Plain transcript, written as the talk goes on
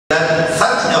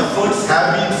efforts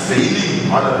have been failing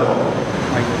all along.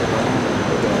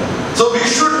 So we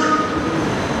should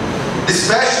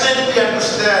dispassionately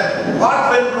understand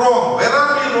what went wrong, where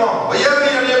are we wrong, why are we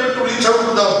unable to reach out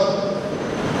to them.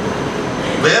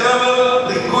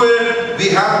 Wherever required, we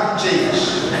have to change.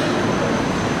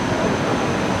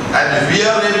 And we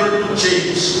are able to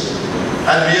change,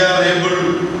 and we are able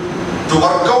to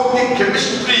work out the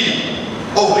chemistry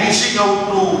of reaching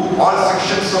out to all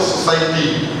sections of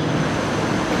society,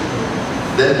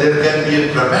 then there can be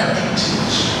a dramatic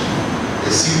change, a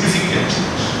significant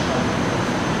change.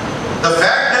 The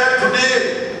fact that today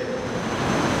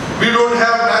we don't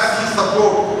have massive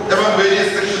support among various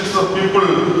sections of people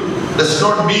does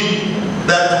not mean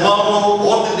that tomorrow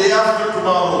or the day after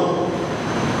tomorrow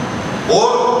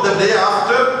or the day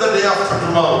after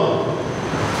tomorrow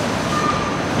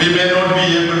we may not be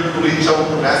able to reach out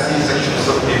to massive sections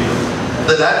of people.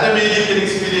 The Latin American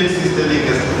experience is telling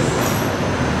us this.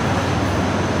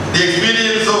 The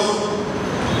experience of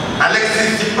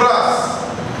Alexis Tsipras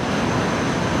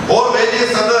or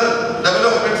various other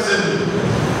developments in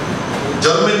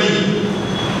Germany.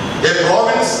 A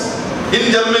province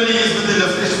in Germany is with the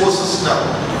leftist forces now.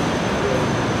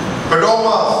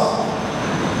 Padomas,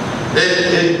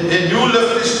 a new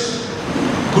leftist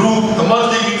group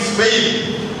emerging in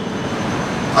Spain.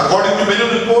 According to many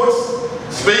reports,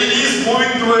 Spain is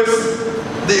moving towards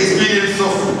the experience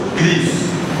of Greece.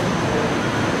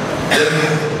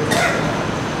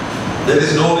 There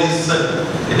is no reason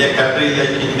in a country like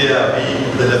India,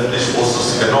 the leftist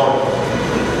forces cannot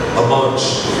emerge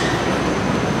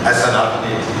as an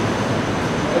alternative.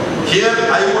 Here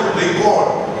I would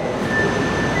recall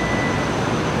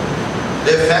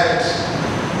a fact.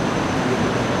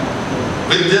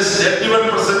 With just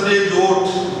 31% vote,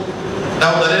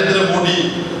 now Narendra Modi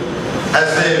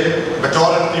has a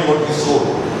majority on his own.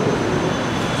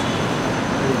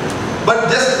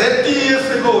 But just 30 years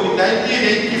ago, in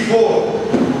 1984,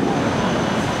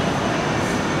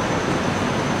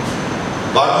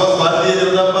 what was Bharatiya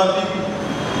Janata Party?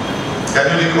 Can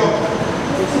you recall?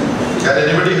 Can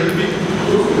anybody help me?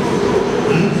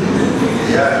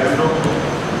 Yeah, you know.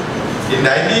 In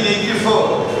 1984,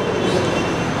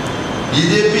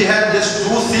 BJP had just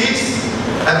 2 seats,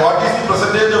 and what is the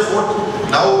percentage of vote?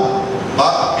 Now,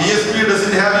 PSP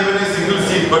doesn't have even a single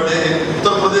seat, but in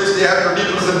Uttar Pradesh they have 20%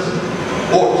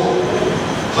 vote.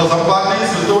 So some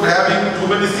parties, without having too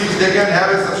many seats, they can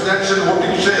have a substantial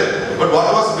voting share. But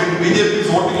what was BJP's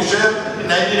voting share in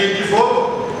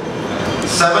 1984?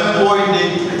 7.89.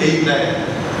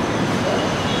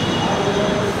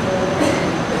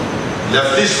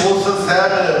 Leftist forces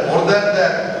had more than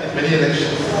that in many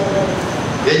elections.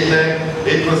 8%, 9%,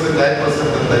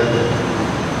 and like that.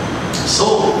 So,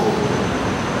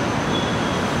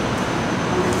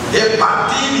 a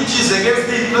party which is against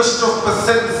the interest of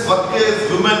peasants, workers,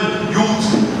 women, youth,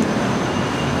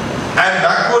 and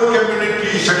backward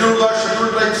community, scheduled caste,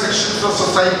 scheduled tribe sections of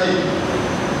society.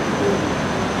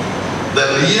 The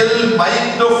real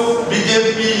mind of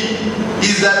BJP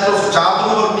is that of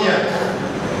Chaturvarnya.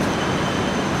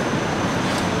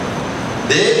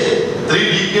 They,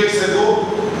 3 decades ago,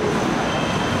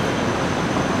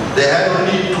 they had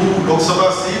only 2 Lok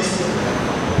Sabha seats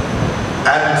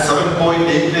and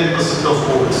 7.89% of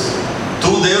votes.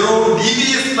 Through their own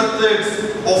devious methods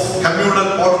of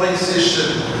communal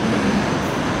polarization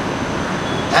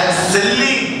and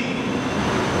selling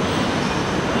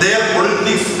their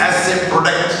politics as a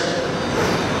product,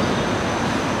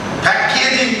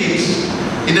 packaging it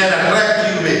in an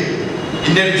attractive way,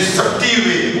 in a deceptive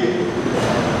way,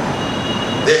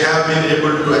 they have been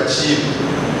able to achieve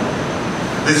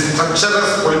this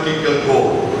treacherous political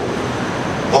goal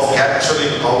of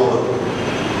capturing power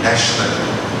nationally.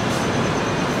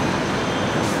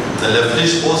 The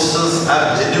leftist forces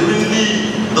are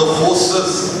genuinely the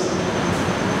forces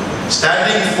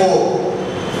standing for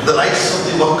the rights of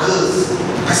the workers,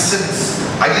 peasants,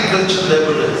 agricultural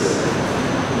laborers.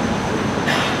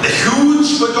 The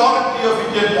huge majority of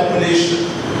Indian population.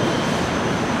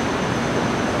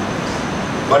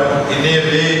 But in a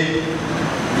way,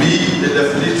 we, the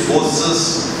leftist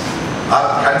forces,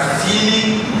 are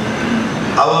concealing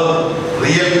our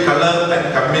real color and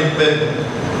commitment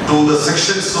to the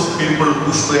sections of people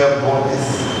who should have known this.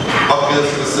 Workers,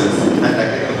 peasants, and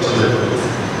agricultural laborers.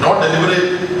 Not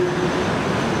deliberate,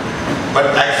 but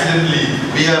accidentally,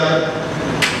 we are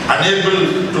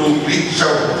unable to reach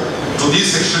out to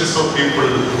these sections of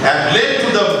people and relate to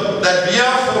them that we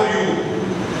are for you.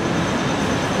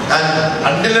 And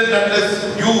until and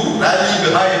unless you rally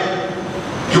behind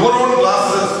your own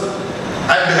classes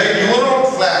and behind your own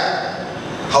flag,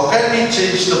 how can we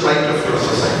change the plight of your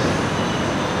society?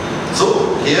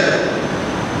 here,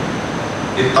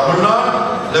 in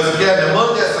Tamilnadu, left can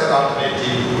emerge as an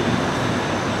alternative,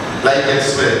 like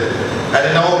elsewhere. And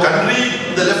in our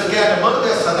country, the left can emerge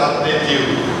as an alternative,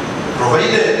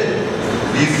 provided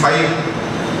we find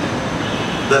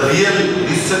the real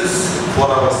reasons for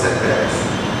our setbacks,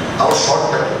 our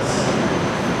shortcomings.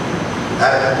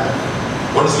 And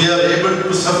once we are able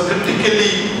to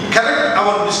self-critically correct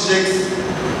our mistakes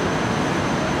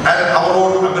and our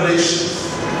own aberrations,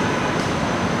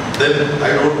 then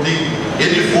I don't think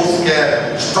any force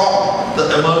can stop the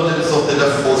emergence of the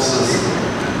left forces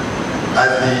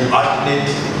as the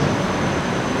alternative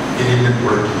in Indian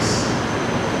politics.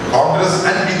 Congress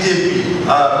and BJP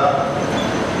are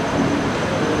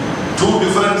two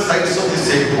different sides of the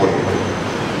same coin.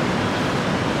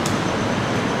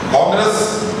 Congress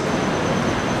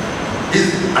is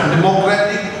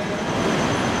undemocratic.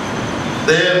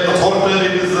 Their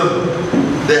authoritarianism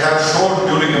they have shown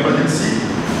during emergency.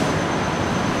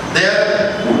 They are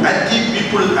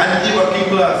anti-people, anti-working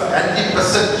class,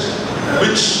 anti-peasant,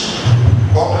 which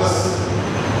Congress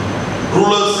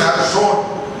rulers have shown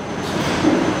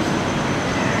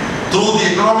through the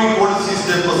economic policies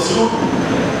they pursued.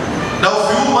 Now,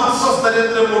 few months of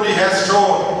Narendra Modi has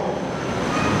shown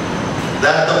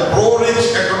that the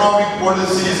pro-rich economic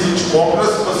policies which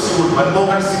Congress pursued,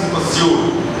 Manmohan Singh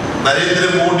pursued,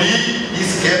 Narendra Modi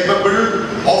is capable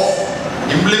of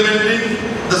implementing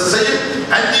the same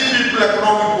anti-people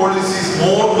economic policies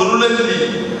more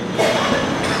virulently.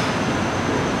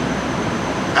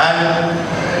 And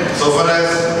so far as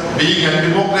being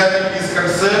undemocratic is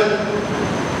concerned,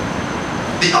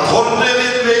 the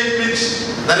authoritarian way in which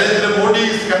Narendra Modi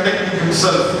is conducting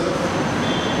himself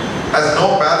has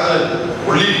no parallel.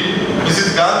 Only Mrs.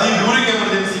 Gandhi during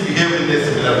emergency behaved in a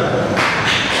similar manner.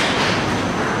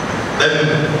 Then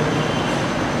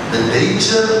the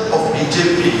nature of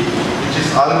BJP, which is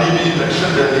already been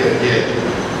mentioned earlier here,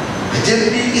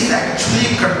 BJP is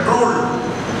actually controlled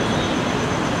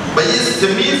by a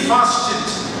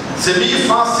semi-fascist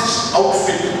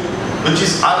outfit, which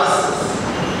is RSS.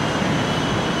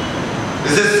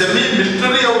 This is a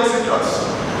semi-military outfit also.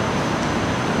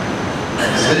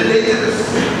 It's very dangerous.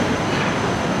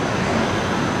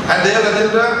 And their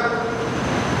agenda,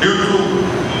 due to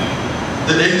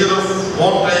the danger of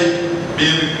more time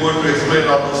being required to explain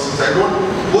all those things, I don't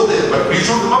go there, but we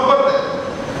should remember that.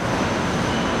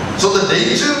 So the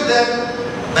danger that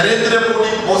Narendra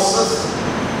Modi poses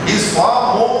is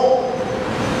far more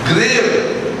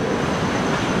grave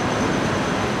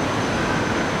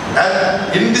and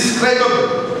indescribable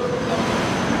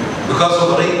because of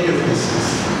the variety of reasons.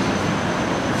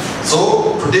 So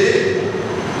today,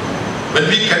 when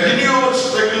we continue our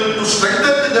struggle to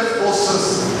strengthen the left forces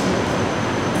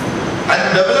and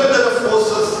develop the left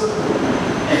forces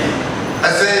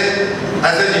as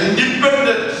an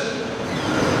independent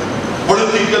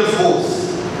political force,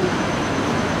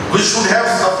 we should have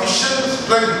sufficient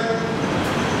strength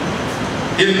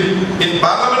in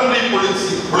parliamentary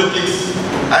politics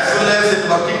as well as in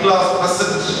working class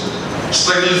peasant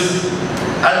struggles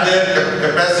and their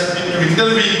capacity to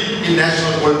intervene in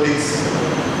national politics.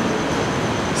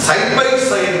 Side by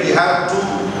side, we have to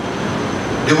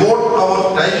devote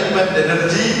our time and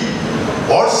energy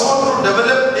also to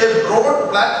develop a broad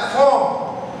platform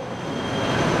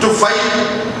to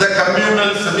fight the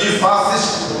communal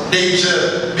semi-fascist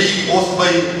danger being posed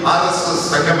by RSS,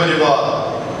 Sanghamariva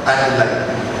and the like.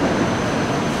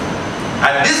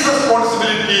 And this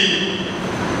responsibility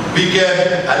we can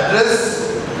address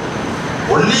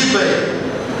only by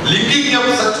linking up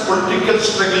such political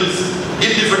struggles in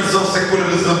defense of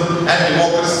secularism and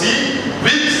democracy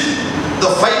with the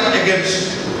fight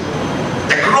against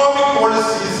economic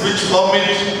policies which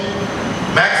permit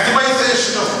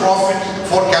maximization of profit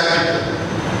for capital.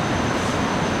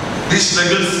 These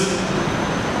struggles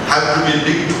have to be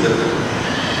linked together.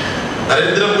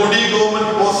 Narendra Modi government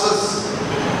poses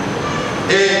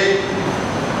a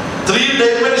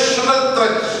three-dimensional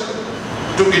threat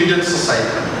to Indian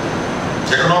society.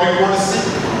 Economic policy,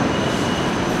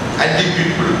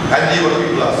 anti-people,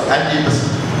 anti-working class,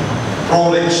 anti-peasant,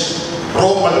 pro-rich,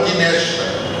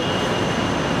 pro-multinational.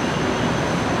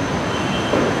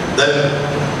 Then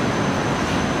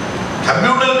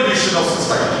communal division of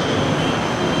society,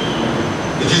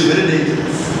 which is very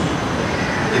dangerous.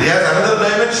 It has another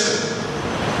dimension.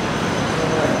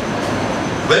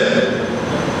 When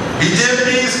BJP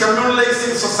is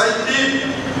communalizing society,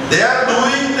 they are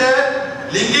doing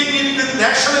that, linking it with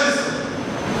nationalism.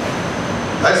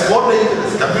 That's more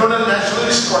dangerous, communal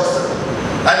nationalist concept.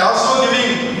 And also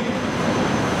giving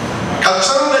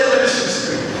cultural dimensions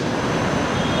to it.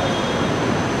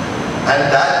 and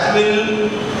that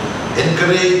will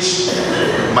encourage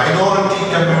minority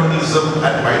communalism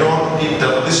and minority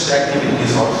terrorist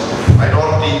activities also,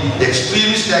 minority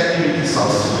extremist activities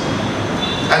also.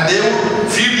 And they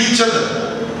would feed each other,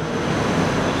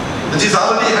 which is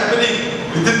already happening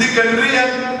within the country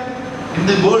and in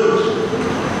the world.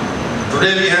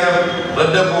 Today we have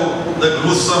read about the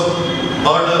gruesome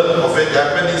murder of a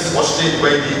Japanese hostage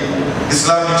by the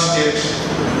Islamic State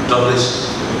terrorists.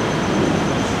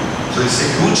 So it's a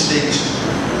huge danger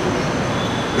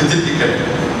within the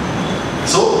country.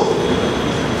 So,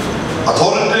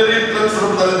 authoritarian threat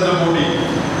from Narendra Modi,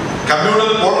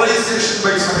 communal polarization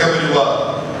by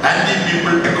Sangha,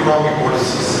 anti-people economic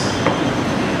policies.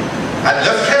 And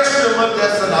left has to emerge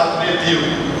as an alternative.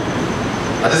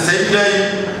 At the same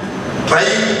time,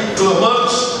 trying to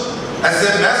emerge as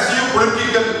a massive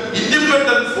political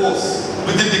independent force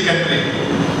within the country.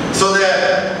 So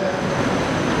that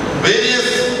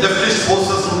various leftist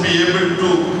forces will be able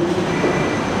to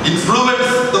influence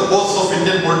the course of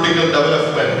Indian political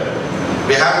development.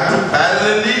 We have to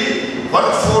parallelly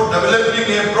work for developing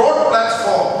a broad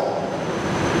platform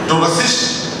to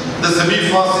resist the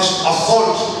semi-fascist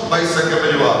assault by Sangha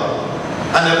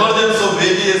and emergence of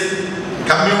various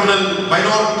communal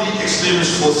minority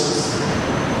extremist forces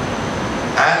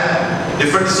and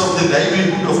defense of the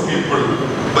livelihood of people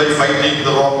by fighting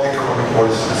the wrong economic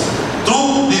policies.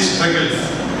 Through these struggles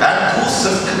and through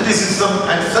self-criticism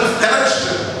and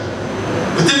self-correction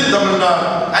within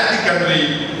Tamilnadu and the country,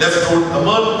 left would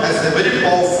emerge as a very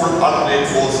powerful alternate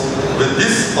force. With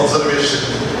this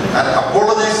observation and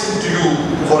apologizing to you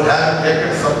for having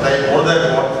taken some time more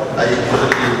than what I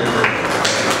usually